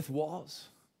with walls.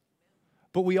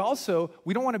 But we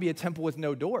don't want to be a temple with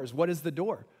no doors. What is the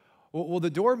door? Well, the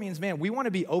door means, man, we want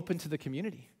to be open to the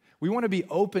community. We want to be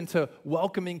open to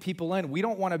welcoming people in. We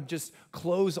don't want to just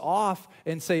close off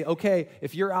and say, okay,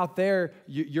 if you're out there,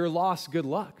 you're lost, good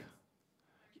luck.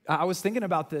 I was thinking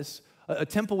about this. A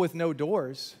temple with no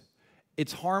doors,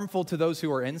 it's harmful to those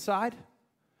who are inside,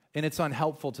 and it's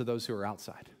unhelpful to those who are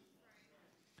outside.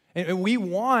 And we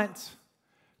want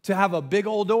to have a big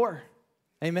old door.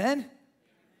 Amen?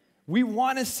 We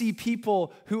want to see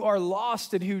people who are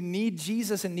lost and who need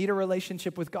Jesus and need a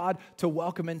relationship with God to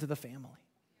welcome into the family.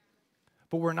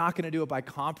 But we're not going to do it by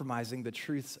compromising the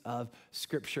truths of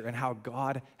Scripture and how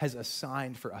God has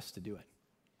assigned for us to do it.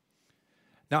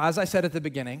 Now, as I said at the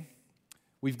beginning,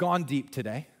 we've gone deep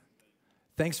today.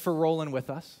 Thanks for rolling with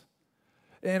us.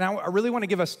 And I really want to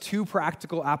give us two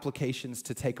practical applications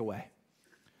to take away.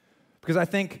 Because I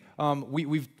think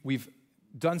we've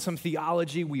done some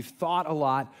theology, we've thought a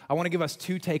lot. I want to give us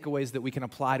two takeaways that we can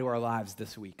apply to our lives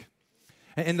this week.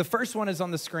 And the first one is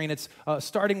on the screen. It's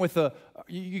starting with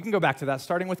you can go back to that,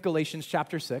 starting with Galatians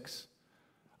chapter 6.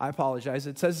 I apologize.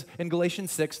 It says in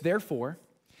Galatians 6, therefore,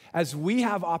 as we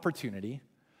have opportunity,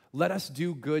 let us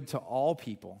do good to all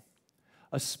people,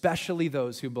 especially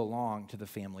those who belong to the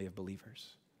family of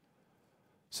believers.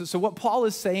 So what Paul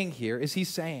is saying here is he's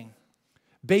saying,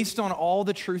 based on all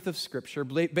the truth of Scripture,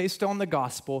 based on the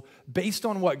gospel, based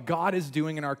on what God is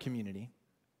doing in our community,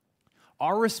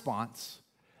 our response,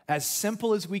 as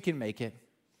simple as we can make it,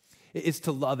 is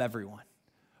to love everyone.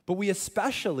 But we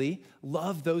especially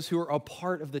love those who are a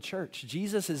part of the church.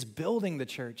 Jesus is building the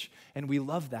church, and we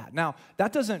love that. Now,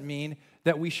 that doesn't mean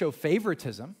that we show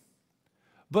favoritism.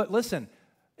 But listen,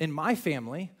 in my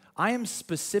family, I am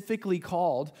specifically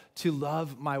called to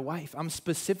love my wife. I'm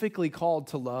specifically called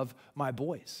to love my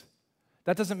boys.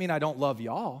 That doesn't mean I don't love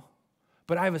y'all,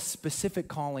 but I have a specific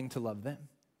calling to love them.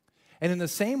 And in the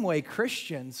same way,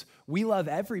 Christians, we love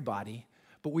everybody,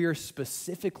 but we are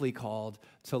specifically called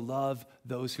to love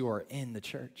those who are in the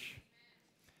church.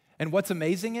 And what's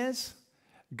amazing is,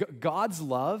 God's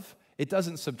love, it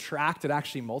doesn't subtract, it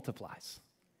actually multiplies.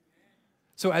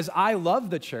 So as I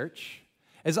love the church,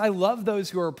 as I love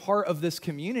those who are part of this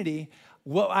community,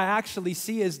 what I actually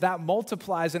see is that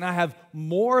multiplies and I have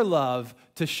more love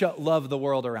to love the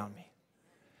world around me.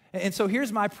 And so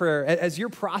here's my prayer. As you're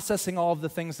processing all of the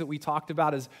things that we talked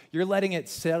about, as you're letting it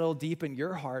settle deep in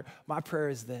your heart, my prayer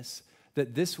is this,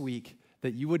 that this week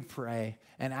that you would pray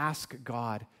and ask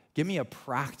God, give me a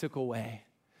practical way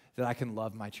that I can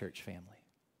love my church family.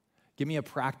 Give me a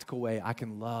practical way I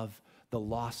can love the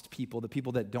lost people, the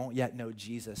people that don't yet know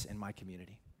Jesus in my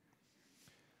community.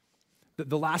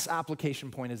 The last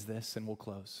application point is this, and we'll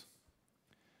close.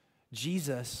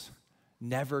 Jesus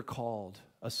never called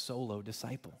a solo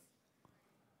disciple.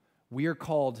 We are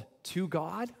called to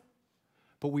God,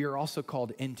 but we are also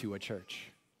called into a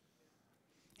church.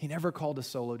 He never called a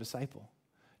solo disciple.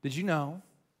 Did you know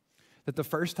that the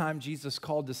first time Jesus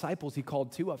called disciples, he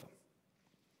called two of them?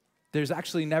 There's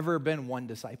actually never been one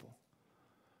disciple.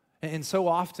 And so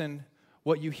often,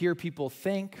 what you hear people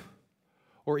think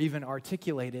or even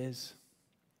articulate is,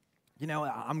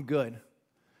 I'm good.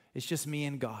 It's just me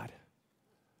and God.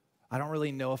 I don't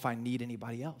really know if I need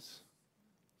anybody else.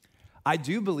 I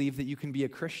do believe that you can be a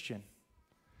Christian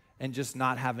and just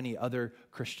not have any other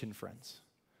Christian friends.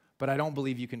 But I don't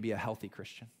believe you can be a healthy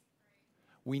Christian.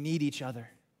 We need each other.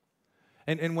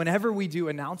 And whenever we do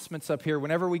announcements up here,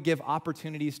 whenever we give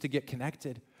opportunities to get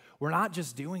connected, we're not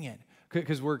just doing it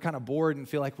because we're kind of bored and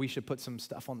feel like we should put some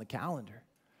stuff on the calendar.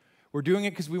 We're doing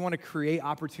it because we want to create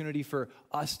opportunity for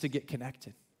us to get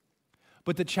connected.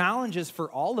 But the challenge is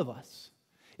for all of us.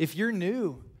 If you're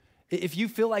new, if you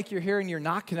feel like you're here and you're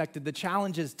not connected, the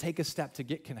challenge is take a step to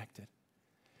get connected.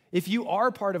 If you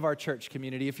are part of our church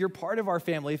community, if you're part of our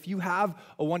family, if you have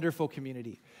a wonderful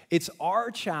community, it's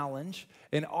our challenge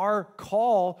and our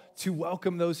call to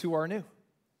welcome those who are new.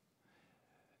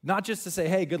 Not just to say,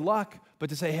 hey, good luck, but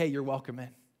to say, hey, you're welcome in.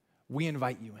 We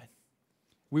invite you in.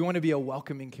 We want to be a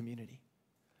welcoming community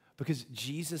because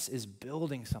Jesus is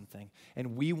building something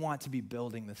and we want to be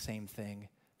building the same thing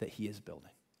that he is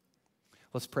building.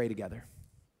 Let's pray together.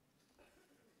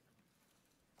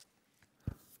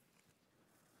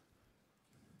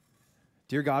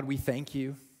 Dear God, we thank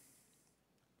you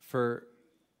for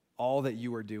all that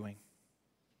you are doing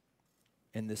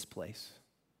in this place.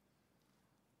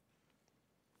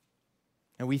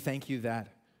 And we thank you that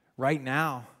right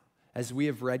now, as we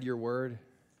have read your word,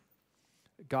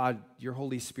 God, your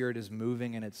Holy Spirit is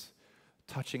moving and it's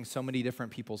touching so many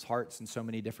different people's hearts and so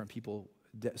many different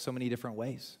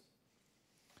ways.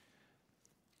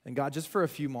 And God, just for a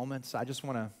few moments, I just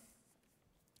want to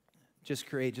just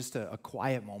create just a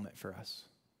quiet moment for us.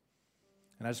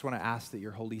 And I just want to ask that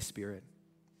your Holy Spirit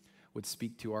would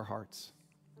speak to our hearts.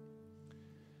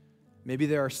 Maybe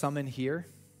there are some in here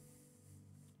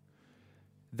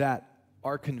that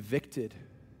are convicted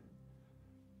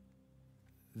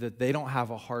that they don't have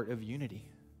a heart of unity,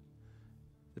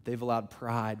 that they've allowed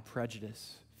pride,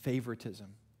 prejudice, favoritism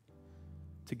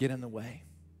to get in the way.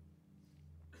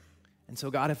 And so,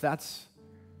 God, if that's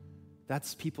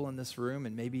people in this room,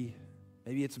 and maybe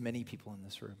it's many people in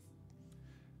this room,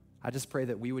 I just pray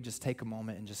that we would just take a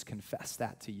moment and just confess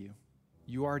that to you.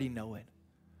 You already know it,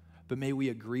 but may we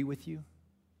agree with you,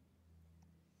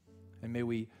 and may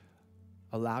we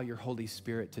allow your Holy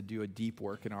Spirit to do a deep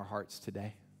work in our hearts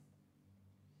today.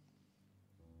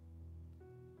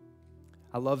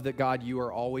 I love that, God, you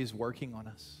are always working on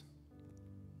us.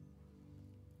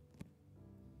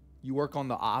 You work on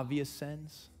the obvious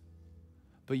sins,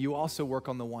 but you also work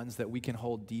on the ones that we can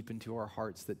hold deep into our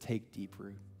hearts that take deep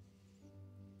root.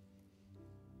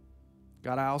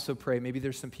 God, I also pray, maybe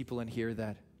there's some people in here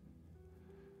that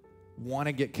want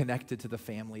to get connected to the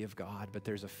family of God, but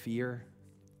there's a fear,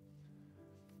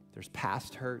 there's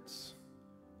past hurts,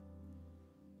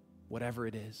 whatever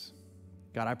it is.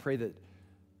 God, I pray that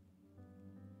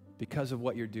because of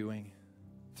what you're doing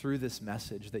through this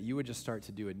message, that you would just start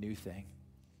to do a new thing.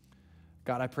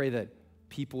 God, I pray that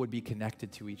people would be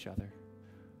connected to each other,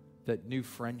 that new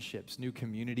friendships, new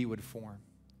community would form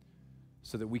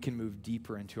so that we can move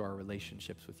deeper into our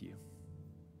relationships with you.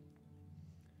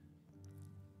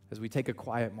 As we take a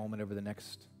quiet moment over the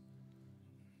next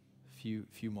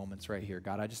few moments right here,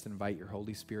 God, I just invite your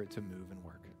Holy Spirit to move and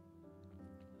work.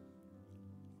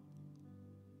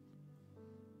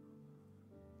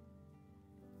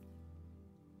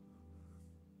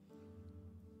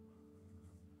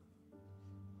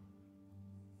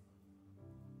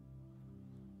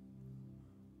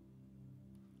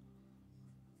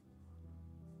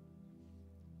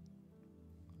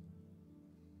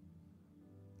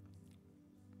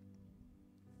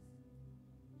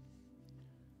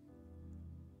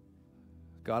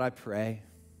 God, I pray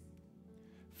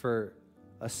for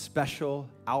a special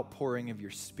outpouring of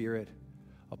your Spirit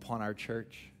upon our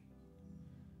church.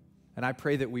 And I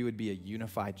pray that we would be a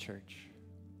unified church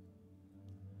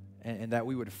and that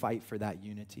we would fight for that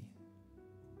unity.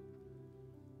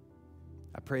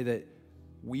 I pray that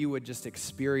we would just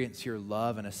experience your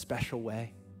love in a special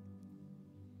way.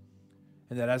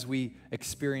 And that as we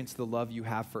experience the love you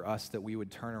have for us, that we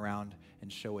would turn around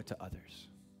and show it to others.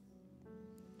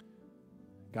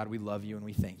 God, we love you and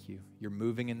we thank you. You're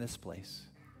moving in this place.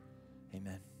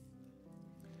 Amen.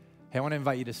 Hey, I want to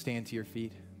invite you to stand to your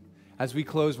feet. As we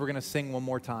close, we're going to sing one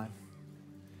more time.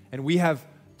 And we have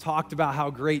talked about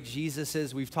how great Jesus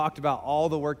is. We've talked about all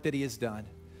the work that he has done.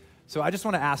 So I just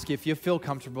want to ask you, if you feel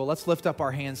comfortable, let's lift up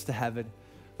our hands to heaven.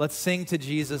 Let's sing to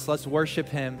Jesus. Let's worship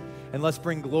him. And let's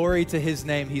bring glory to his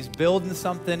name. He's building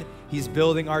something. He's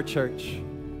building our church.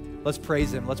 Let's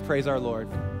praise him. Let's praise our Lord.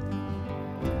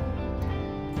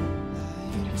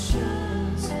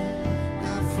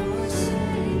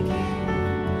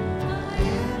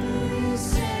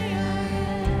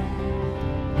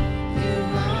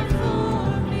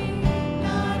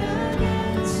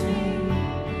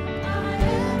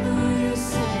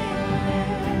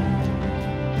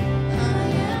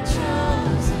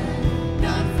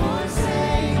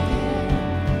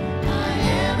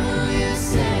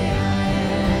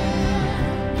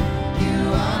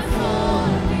 You are for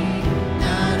me,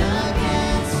 not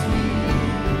against me.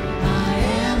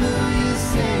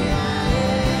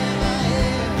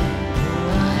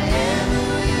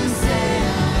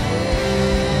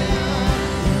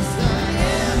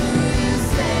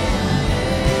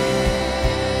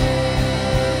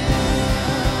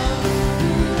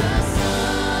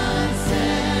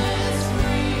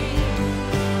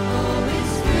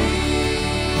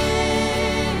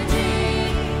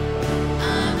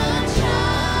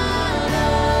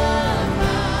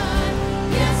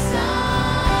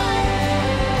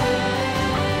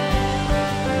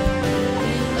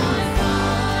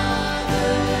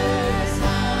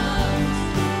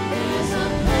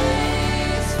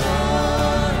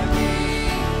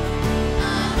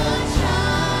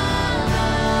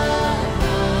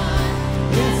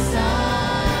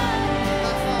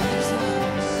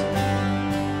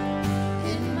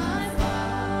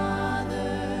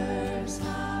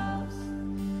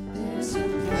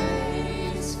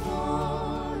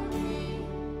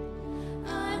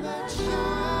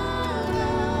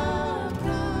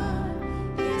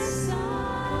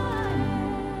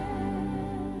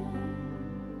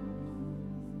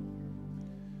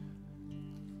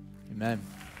 Amen.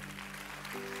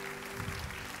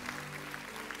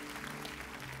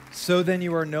 So then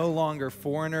you are no longer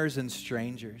foreigners and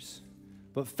strangers,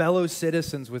 but fellow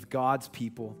citizens with God's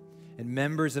people and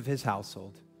members of his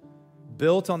household,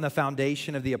 built on the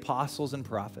foundation of the apostles and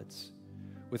prophets,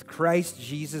 with Christ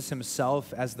Jesus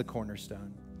himself as the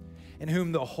cornerstone, in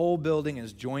whom the whole building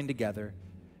is joined together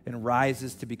and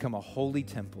rises to become a holy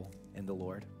temple in the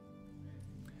Lord.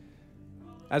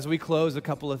 As we close, a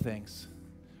couple of things.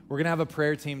 We're going to have a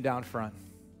prayer team down front.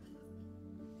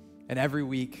 And every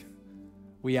week,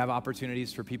 we have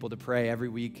opportunities for people to pray. Every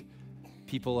week,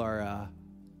 people are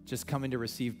just coming to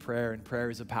receive prayer, and prayer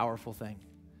is a powerful thing.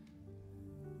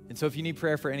 And so if you need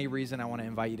prayer for any reason, I want to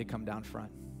invite you to come down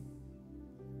front.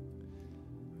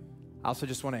 I also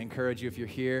just want to encourage you, if you're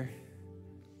here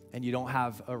and you don't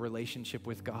have a relationship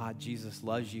with God, Jesus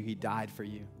loves you. He died for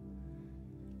you.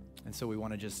 And so we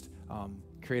want to just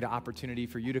create an opportunity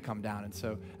for you to come down. And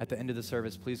so at the end of the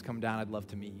service, please come down. I'd love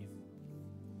to meet you.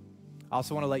 I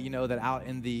also want to let you know that out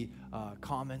in the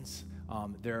commons,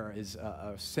 there is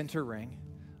a center ring.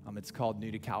 It's called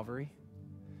New to Calvary.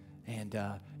 And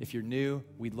if you're new,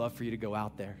 we'd love for you to go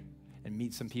out there and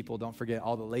meet some people. Don't forget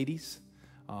all the ladies.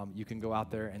 You can go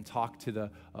out there and talk to the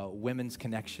Women's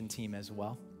Connection team as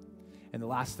well. And the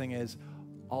last thing is,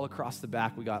 all across the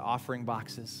back, we got offering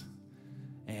boxes.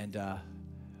 And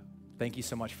thank you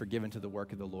so much for giving to the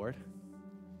work of the Lord.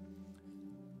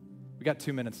 We got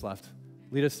 2 minutes left.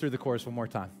 Lead us through the chorus one more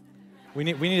time. We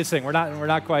need to sing. We're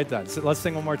not quite done. So let's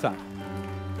sing one more time.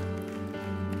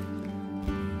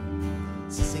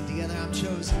 Let's sing together. I'm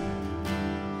chosen.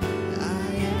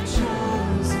 I am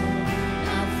chosen,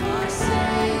 not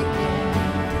forsaken.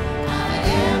 I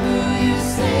am who you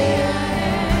say I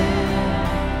am.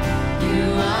 You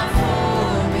are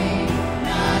for me,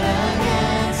 not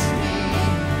against me.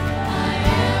 I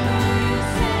am who you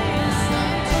say I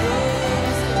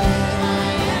am. I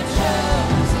am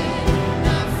chosen,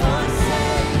 not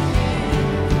forsaken.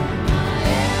 I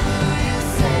am who you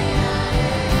say I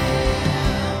am.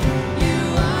 You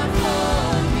are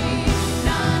for me,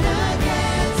 not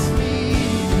against me.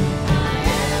 I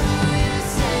am who you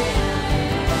say I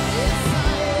am. Yes,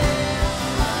 I am.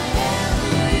 I am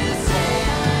who you say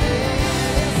I am.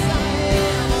 Yes, I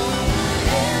am. I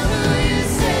am who you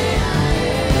say I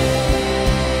am.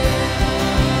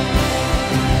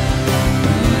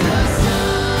 Who the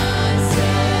Son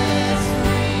sets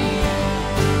free,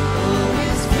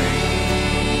 is free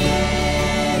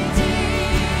indeed.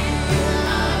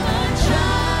 I'm a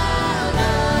child of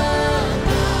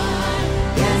God.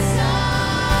 Yes, I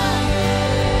am.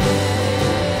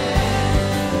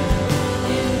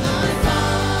 In my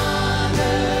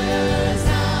Father's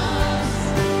house,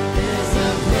 there's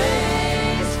a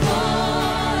place for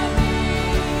me.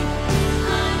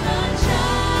 I'm a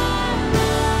child of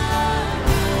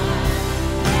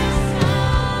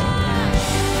God.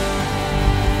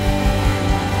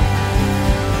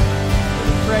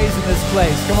 Praise in this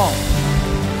place. Come on.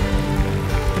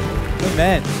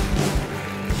 Amen.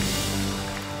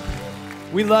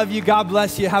 We love you. God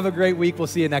bless you. Have a great week. We'll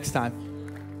see you next time.